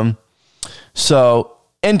 So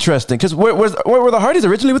interesting, because where were the Hardys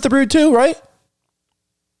originally with the Brood too, right?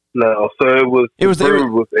 No, so it was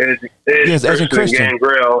Brood with Edge and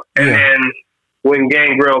Gangrel, and then when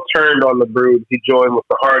Gangrel turned on the Brood, he joined with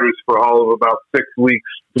the Hardys for all of about 6 weeks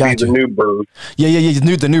to be the new Brood. Yeah.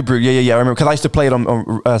 The new Brood. Yeah. I remember because I used to play it on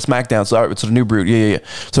SmackDown. So the new Brood. Yeah.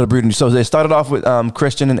 So the Brood. So they started off with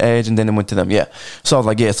Christian and Edge, and then it went to them. Yeah. So I was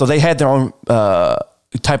like, yeah. So they had their own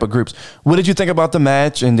type of groups. What did you think about the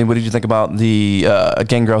match? And then what did you think about the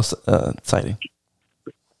Gangrel sighting?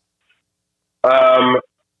 I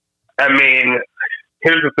mean,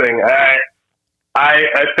 here's the thing.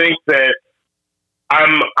 I think that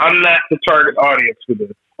I'm not the target audience for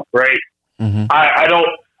this, right? Mm-hmm. I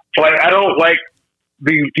don't like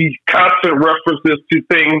the constant references to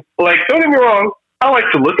things. Like, don't get me wrong, I like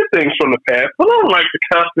to look at things from the past, but I don't like the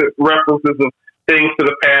constant references of things to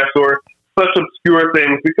the past or such obscure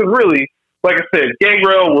things, because really, like I said,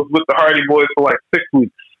 Gangrel was with the Hardy Boys for like 6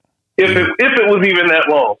 weeks, if it was even that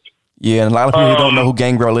long. Yeah, and a lot of people who don't know who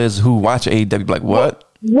Gangrel is, who watch AEW, like, what?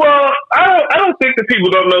 Well, I don't think that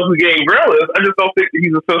people don't know who Gangrel is. I just don't think that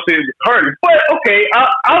he's associated with Hardy. But okay,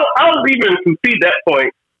 I'll even concede that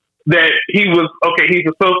point that he's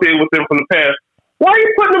associated with them from the past. Why are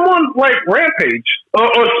you putting him on like Rampage, or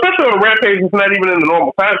especially on Rampage? It's not even in the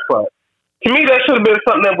normal time slot. To me, that should have been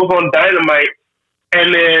something that was on Dynamite,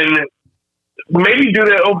 and then maybe do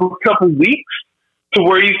that over a couple weeks to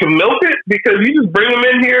where you can milk it, because you just bring him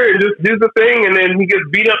in here and just do the thing, and then he gets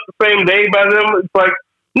beat up the same day by them. It's like,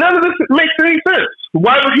 none of this makes any sense.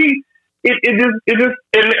 Why would he? It just,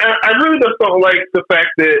 and I really just don't like the fact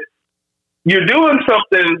that you're doing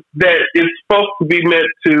something that is supposed to be meant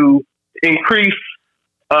to increase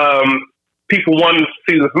people wanted to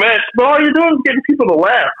see this match, but all you're doing is getting people to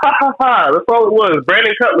laugh. Ha ha ha! That's all it was.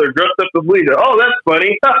 Brandon Cutler dressed up as Lita. Oh, that's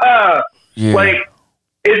funny. Ha ha! Yeah. Like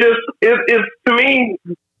it's to me.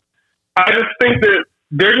 I just think that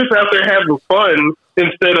they're just out there having fun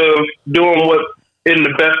instead of doing what's in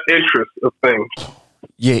the best interest of things.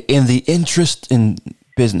 Yeah, in the interest in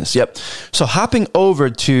business. Yep. So hopping over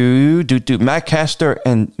to Max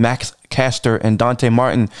Caster and Dante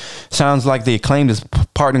Martin, sounds like the Acclaimed is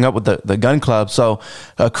partnering up with the Gun Club. So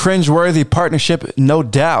a cringeworthy partnership, no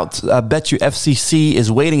doubt. I bet you FCC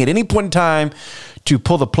is waiting at any point in time to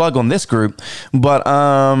pull the plug on this group. But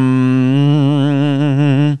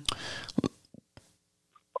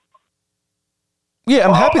yeah,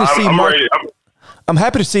 I'm happy to see Mark. I'm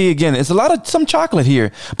happy to see again. It's some chocolate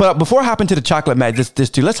here. But before hopping to the chocolate match, this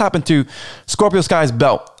too, let's hop into Scorpio Sky's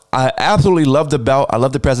belt. I absolutely love the belt. I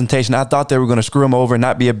love the presentation. I thought they were going to screw him over and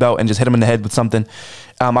not be a belt and just hit him in the head with something.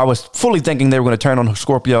 I was fully thinking they were going to turn on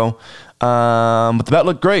Scorpio. But the belt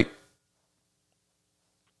looked great.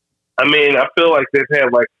 I mean, I feel like they've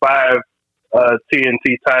had like 5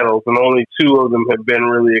 TNT titles, and only 2 of them have been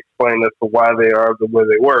really explained as to why they are the way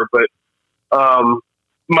they were. But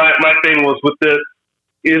my thing was with this: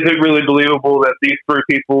 is it really believable that these 3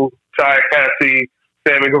 people, Ty Cassie,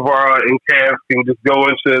 Sammy Guevara, and Cass, can just go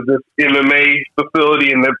into this MMA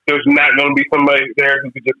facility and that there's not going to be somebody there who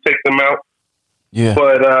could just take them out? Yeah.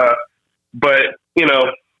 But you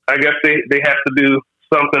know, I guess they have to do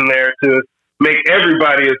something there to make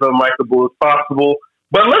everybody as unlikable as possible.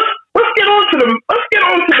 But let's get on to the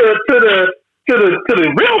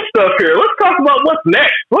real stuff here. Let's talk about what's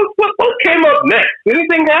next. What came up next?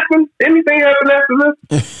 Anything happened? Anything happened after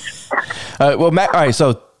this? Well, Matt. All right.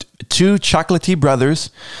 So 2 chocolatey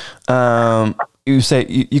brothers. You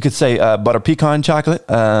could say butter pecan chocolate,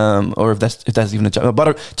 or if that's even a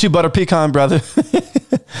chocolate, 2 butter pecan brothers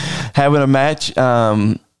having a match.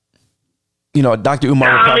 You know, Dr. Umar.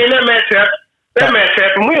 I mean, that match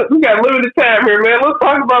happened. We got limited time here, man. Let's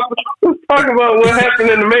talk about what happened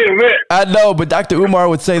in the main event. I know, but Dr. Umar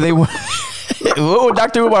would say they were. What would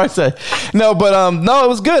Dr. Umar say? No, but no, it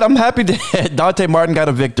was good. I'm happy that Dante Martin got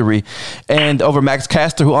a victory, and over Max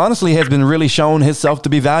Caster, who honestly has been really shown himself to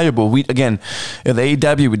be valuable. We again, in the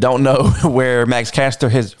AEW, we don't know where Max Caster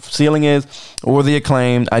his ceiling is, or the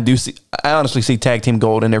Acclaimed. I honestly see tag team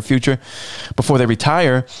gold in their future before they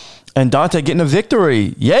retire. And Dante getting a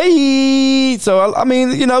victory. Yay! So, I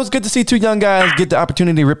mean, you know, it's good to see 2 young guys get the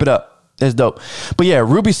opportunity to rip it up. That's dope. But yeah,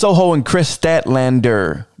 Ruby Soho and Chris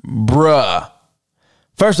Statlander. Bruh.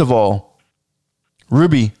 First of all,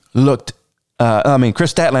 Chris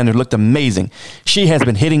Statlander looked amazing. She has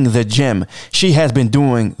been hitting the gym. She has been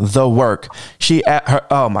doing the work.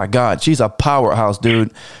 Oh my God, she's a powerhouse,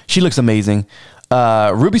 dude. She looks amazing.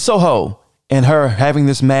 Ruby Soho and her having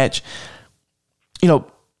this match, you know,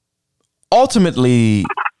 ultimately,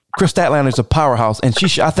 Chris Statlander is a powerhouse, and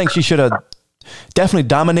I think she should have definitely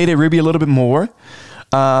dominated Ruby a little bit more.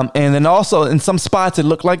 And then also in some spots, it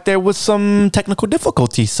looked like there was some technical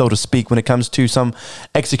difficulty, so to speak, when it comes to some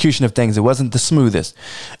execution of things. It wasn't the smoothest.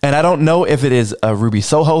 And I don't know if it is a Ruby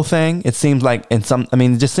Soho thing. It seems like it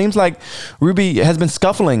just seems like Ruby has been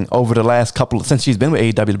scuffling over the last since she's been with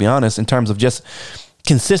AEW, to be honest, in terms of just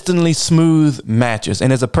consistently smooth matches.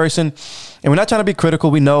 And as a person, and we're not trying to be critical,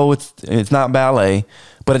 we know it's not ballet,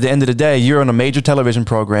 but at the end of the day, you're on a major television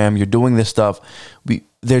program, you're doing this stuff.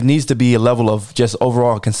 There needs to be a level of just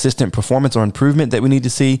overall consistent performance or improvement that we need to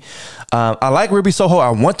see. I like Ruby Soho. I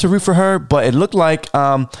want to root for her, but it looked like,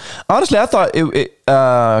 honestly, I thought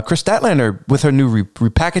Chris Statlander, with her new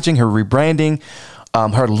repackaging, her rebranding,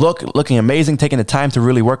 her looking amazing, taking the time to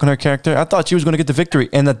really work on her character, I thought she was going to get the victory.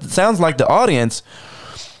 And it sounds like the audience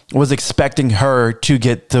was expecting her to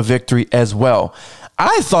get the victory as well.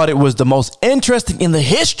 I thought it was the most interesting in the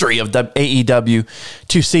history of the AEW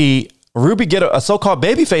to see Ruby get a so-called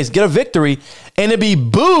babyface get a victory and to be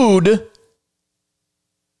booed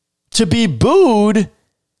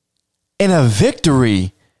in a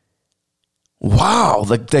victory. Wow,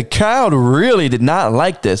 the crowd really did not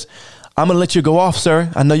like this. I'm gonna let you go off,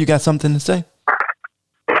 sir. I know you got something to say.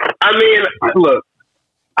 I mean, look,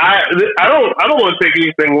 I don't want to take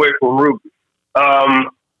anything away from Ruby,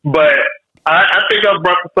 but I think I've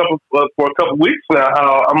brought this up for a couple weeks now.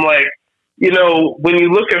 How I'm like, you know, when you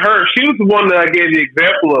look at her, she was the one that I gave the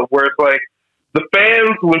example of, where it's like the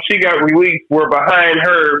fans when she got released were behind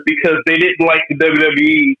her because they didn't like the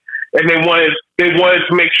WWE and they wanted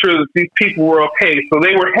to make sure that these people were okay. So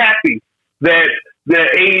they were happy that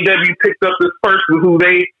AEW picked up this person who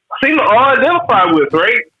they seem to all identify with,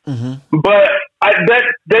 right? But that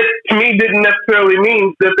to me didn't necessarily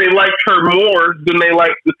mean that they liked her more than they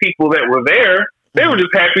liked the people that were there. They were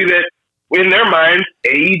just happy that in their minds,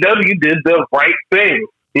 AEW did the right thing,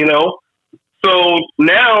 you know? So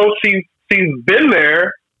now she's been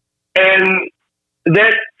there, and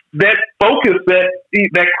that focus,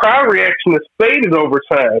 that crowd reaction has faded over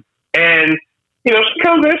time. And, you know, she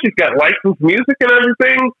comes in, she's got licensed music and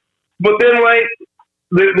everything, but then, like,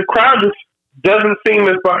 the crowd just doesn't seem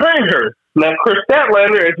as behind her. Now, Chris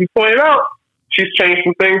Statlander, as you pointed out, she's changed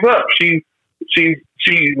some things up. She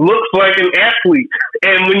looks like an athlete,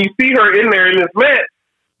 and when you see her in there in this match,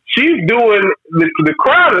 she's doing the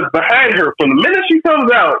crowd is behind her from the minute she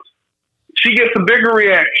comes out. She gets a bigger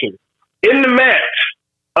reaction in the match.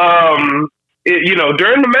 You know,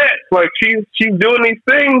 during the match, like she's doing these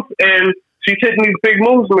things and she's hitting these big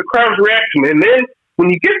moves, and the crowd's reaction. And then when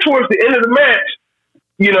you get towards the end of the match,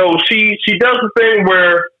 you know, she does the thing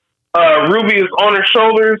where Ruby is on her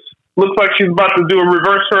shoulders, looks like she's about to do a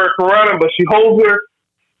reverse hurricanrana, but she holds her,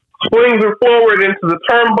 swings her forward into the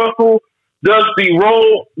turnbuckle, does the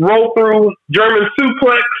roll through German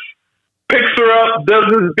suplex, picks her up, does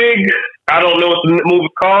this big, I don't know what the move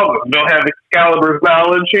is called, I don't have Excalibur's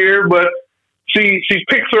knowledge here, but she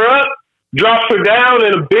picks her up, drops her down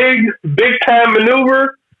in a big time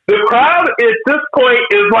maneuver. The crowd at this point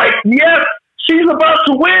is like, yes, she's about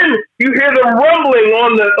to win. You hear them rumbling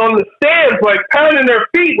on the stands, like pounding their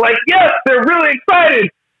feet, like, yes, they're really excited.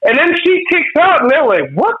 And then she kicks out, and they're like,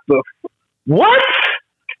 what?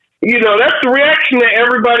 You know, that's the reaction that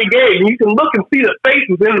everybody gave. And you can look and see the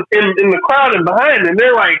faces in the crowd and behind, and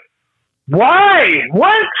they're like, why?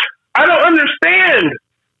 What? I don't understand.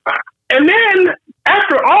 And then,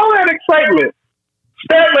 after all that excitement,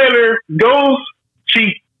 Statlander goes,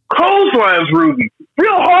 she clotheslines Ruby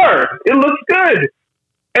real hard. It looks good.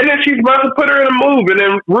 And then she's about to put her in a move, and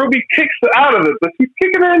then Ruby kicks her out of it, but she's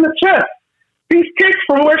kicking her in the chest. These kicks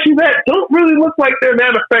from where she's at don't really look like they're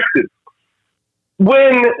that effective.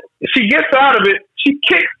 When she gets out of it, she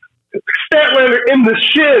kicks Statlander in the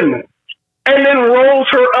shin and then rolls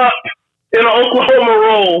her up in an Oklahoma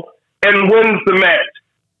roll and wins the match.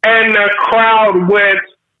 And the crowd went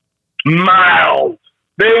mild.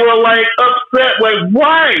 They were like upset, like,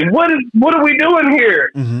 why? What are we doing here?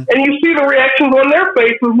 Mm-hmm. And you see the reactions on their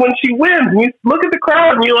faces when she wins. And you look at the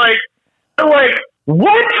crowd and you're like,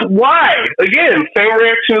 what? Why? Again, same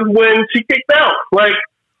reaction as when she kicked out. Like,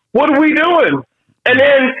 what are we doing? And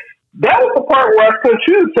then that was the part where I sent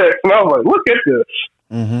you the text, and I was like, look at this.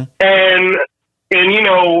 Mm-hmm. And you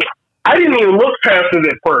know, I didn't even look past it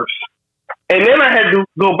at first. And then I had to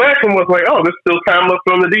go back and was like, oh, there's still time left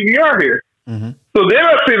on the DVR here. Mm-hmm. So then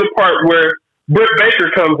I see the part where Britt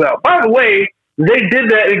Baker comes out. By the way, they did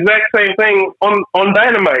that exact same thing on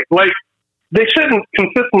Dynamite. Like, they shouldn't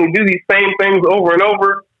consistently do these same things over and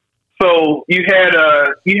over. So you had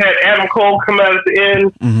Adam Cole come out at the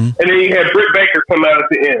end, mm-hmm. and then you had Britt Baker come out at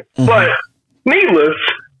the end. Mm-hmm. But needless,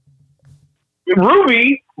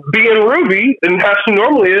 Ruby, being Ruby, and how she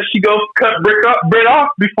normally is, she goes cut Britt off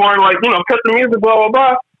before, like, you know, cut the music, blah, blah,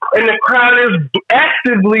 blah. And the crowd is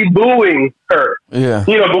actively booing her. Yeah.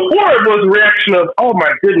 You know, before it was a reaction of, oh my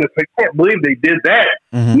goodness, I can't believe they did that.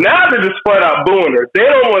 Mm-hmm. Now they're just flat out booing her. They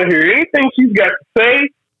don't want to hear anything she's got to say.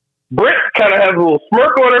 Britt kind of has a little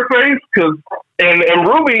smirk on her face and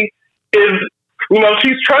Ruby is, you know,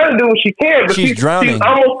 she's trying to do what she can, but she's drowning.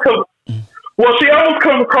 She almost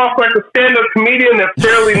comes across like a stand-up comedian that's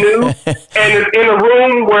fairly new and is in a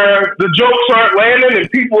room where the jokes aren't landing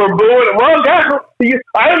and people are booing. And, well, guys,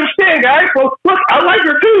 I understand, guys. Well, look, I like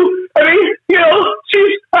her too. I mean, you know,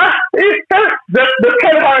 that's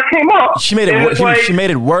kind of how it came off. She made it. She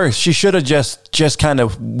made it worse. She should have just kind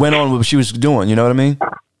of went on with what she was doing. You know what I mean?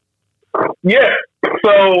 Yeah.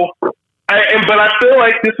 So, but I feel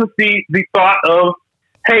like this is the thought of,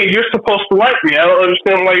 hey, you're supposed to like me. I don't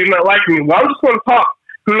understand why you're not liking me. Well, I'm just going to talk.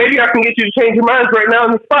 Maybe I can get you to change your minds right now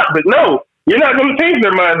in the spot. But no, you're not going to change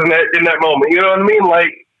their minds in that moment. You know what I mean?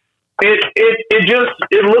 Like,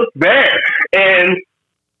 it looks bad. And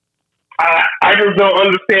I just don't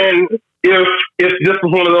understand if this is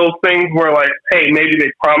one of those things where, like, hey, maybe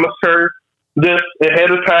they promised her this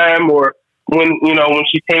ahead of time, or when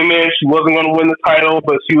she came in, she wasn't going to win the title,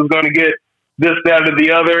 but she was going to get this, that, or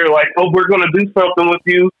the other, like, oh, we're going to do something with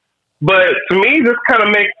you. But to me, this kind of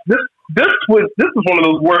makes this is one of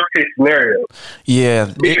those worst case scenarios.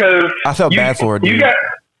 Yeah, because I felt bad for it.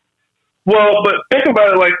 But think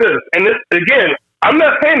about it like this, and this again, I'm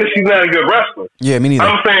not saying that she's not a good wrestler. Yeah, me neither.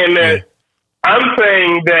 I'm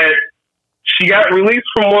saying that she got released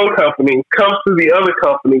from one company, comes to the other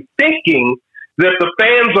company, thinking that the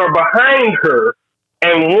fans are behind her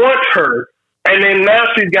and want her, and then now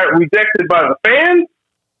she's got rejected by the fans.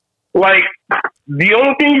 Like, the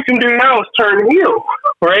only thing you can do now is turn heel,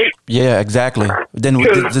 right? Yeah, exactly. Then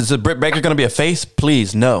is Britt Baker going to be a face?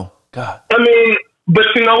 Please, no. God. I mean, but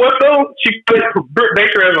you know what though? Britt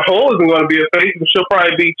Baker as a whole isn't going to be a face, but she'll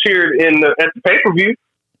probably be cheered at the pay per view.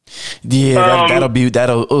 Yeah, that'll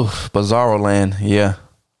Bizarro land. Yeah.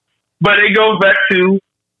 But it goes back to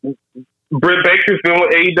Britt Baker's been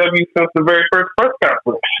with AEW since the very first press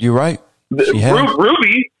conference. You're right.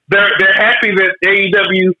 Ruby, they're happy that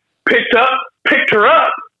AEW picked her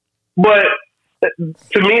up, but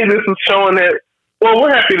to me, this is showing that. Well,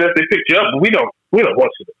 we're happy that they picked you up, but we don't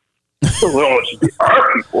want you to. We don't want you to be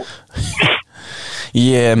our people.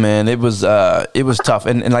 Yeah, man, it was tough,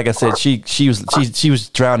 and like I said, she was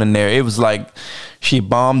drowning there. It was like she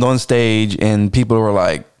bombed on stage, and people were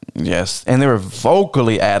like, yes, and they were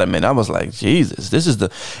vocally adamant. I was like, Jesus, it's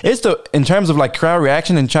the in terms of like crowd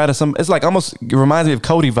reaction and it's like almost it reminds me of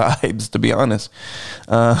Cody vibes, to be honest.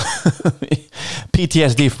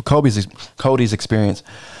 PTSD for Cody's experience.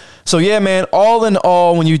 So yeah, man, all in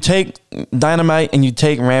all, when you take Dynamite and you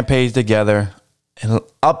take Rampage together, and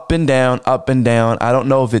up and down, I don't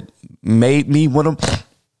know if it made me want to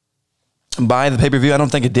buy the pay-per-view. I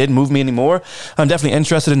don't think it did move me anymore. I'm definitely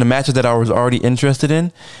interested in the matches that I was already interested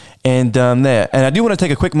in. And there. And I do want to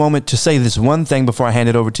take a quick moment to say this one thing before I hand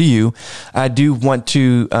it over to you. I do want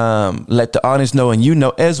to let the audience know, and you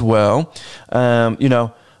know as well,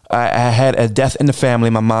 I had a death in the family.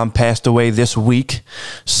 My mom passed away this week.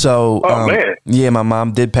 So, man. Yeah, my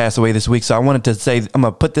mom did pass away this week. So I wanted to say, I'm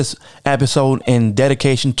going to put this episode in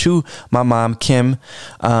dedication to my mom, Kim.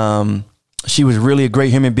 She was really a great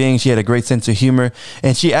human being. She had a great sense of humor.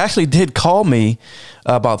 And she actually did call me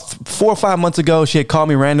about 4 or 5 months ago. She had called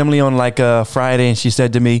me randomly on like a Friday, and she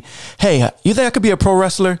said to me, hey, you think I could be a pro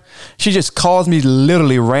wrestler? She just calls me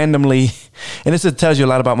literally randomly. And this tells you a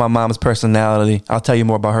lot about my mom's personality. I'll tell you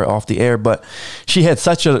more about her off the air, but she had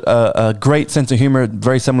such a great sense of humor,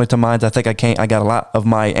 very similar to mine. I think I got a lot of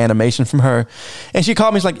my animation from her. And she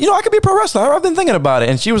called me, she's like, I could be a pro wrestler. I've been thinking about it.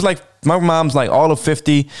 And she was like, my mom's like all of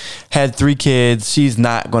 50, had 3 kids. She's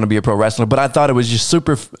not going to be a pro wrestler, but I thought it was just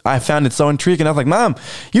I found it so intriguing. I was like, Mom,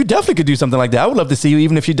 you definitely could do something like that. I would love to see you,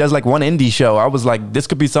 even if she does like one indie show. I was like, this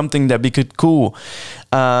could be something that'd be cool.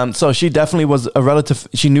 So she definitely was a relative.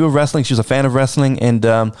 She knew of wrestling. She was a fan of wrestling, and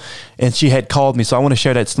she had called me. So I want to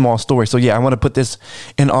share that small story. So yeah, I want to put this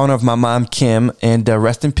in honor of my mom, Kim, and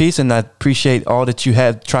rest in peace. And I appreciate all that you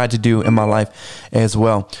have tried to do in my life as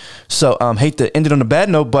well. So hate to end it on a bad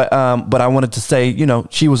note, but I wanted to say,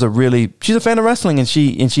 she's a fan of wrestling, and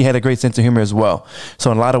she had a great sense of humor as well.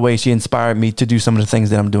 So in a lot of ways, she inspired me to do some of the things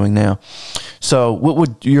that I'm doing now. So what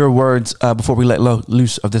would your words before we let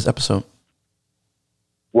loose of this episode?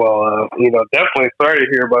 Well, definitely sorry to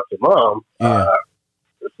hear about your mom. Yeah.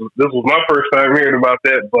 This was my first time hearing about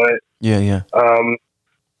that, but yeah.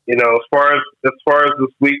 As far as this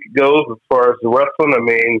week goes, as far as the wrestling, I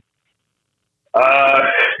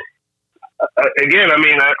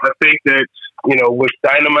think that with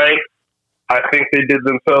Dynamite, I think they did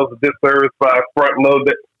themselves a disservice by front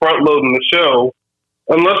loading the show.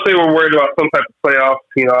 Unless they were worried about some type of playoffs,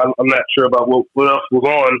 I'm not sure about what else was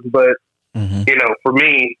on, but. Mm-hmm. For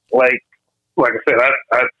me, like I said,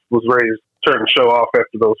 I was ready to turn the show off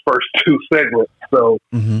after those first 2 segments. So,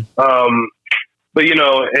 mm-hmm. But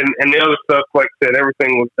and the other stuff, like I said,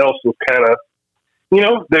 everything else was kind of,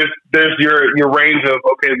 there's your range of,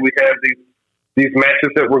 okay, we have these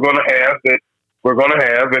matches that we're going to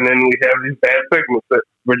have, and then we have these bad segments that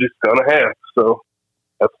we're just going to have. So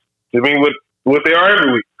that's to me what they are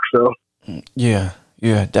every week. So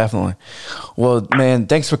Yeah, definitely. Well, man,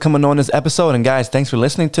 thanks for coming on this episode. And guys, thanks for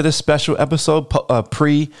listening to this special episode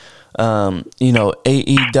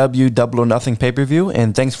AEW Double or Nothing pay-per-view.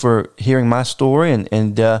 And thanks for hearing my story.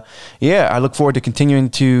 And I look forward to continuing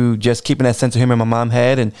to just keeping that sense of humor my mom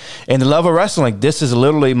had and the love of wrestling. This is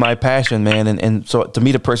literally my passion, man. And so to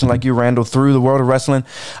meet a person like you, Randall, through the world of wrestling,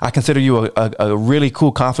 I consider you a really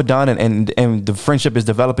cool confidant, and the friendship is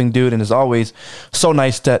developing, dude. And it's always so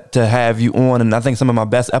nice to have you on. And I think some of my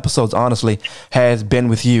best episodes, honestly, has been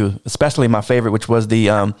with you, especially my favorite, which was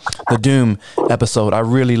the Doom episode. I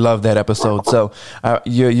really love that episode. So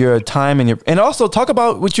your time and also talk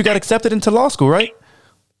about what you got accepted into law school, right?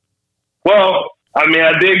 Well, I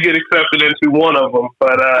did get accepted into one of them,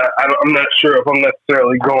 but I'm not sure if I'm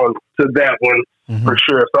necessarily going to that one for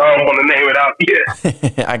sure. So I don't want to name it out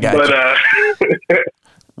yet. I got you.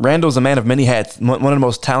 Randall's a man of many hats, one of the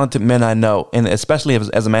most talented men I know, and especially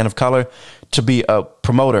as a man of color, to be a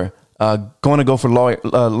promoter going to go for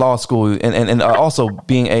law school, and also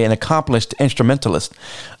being an accomplished instrumentalist.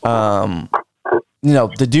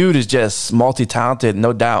 The dude is just multi-talented,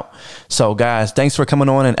 no doubt. So, guys, thanks for coming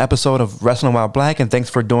on an episode of Wrestling While Black, and thanks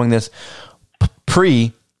for doing this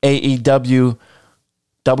pre-AEW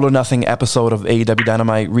Double or Nothing episode of AEW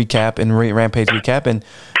Dynamite recap and Rampage recap, and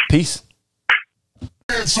peace.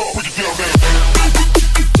 Hands up, put your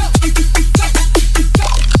down.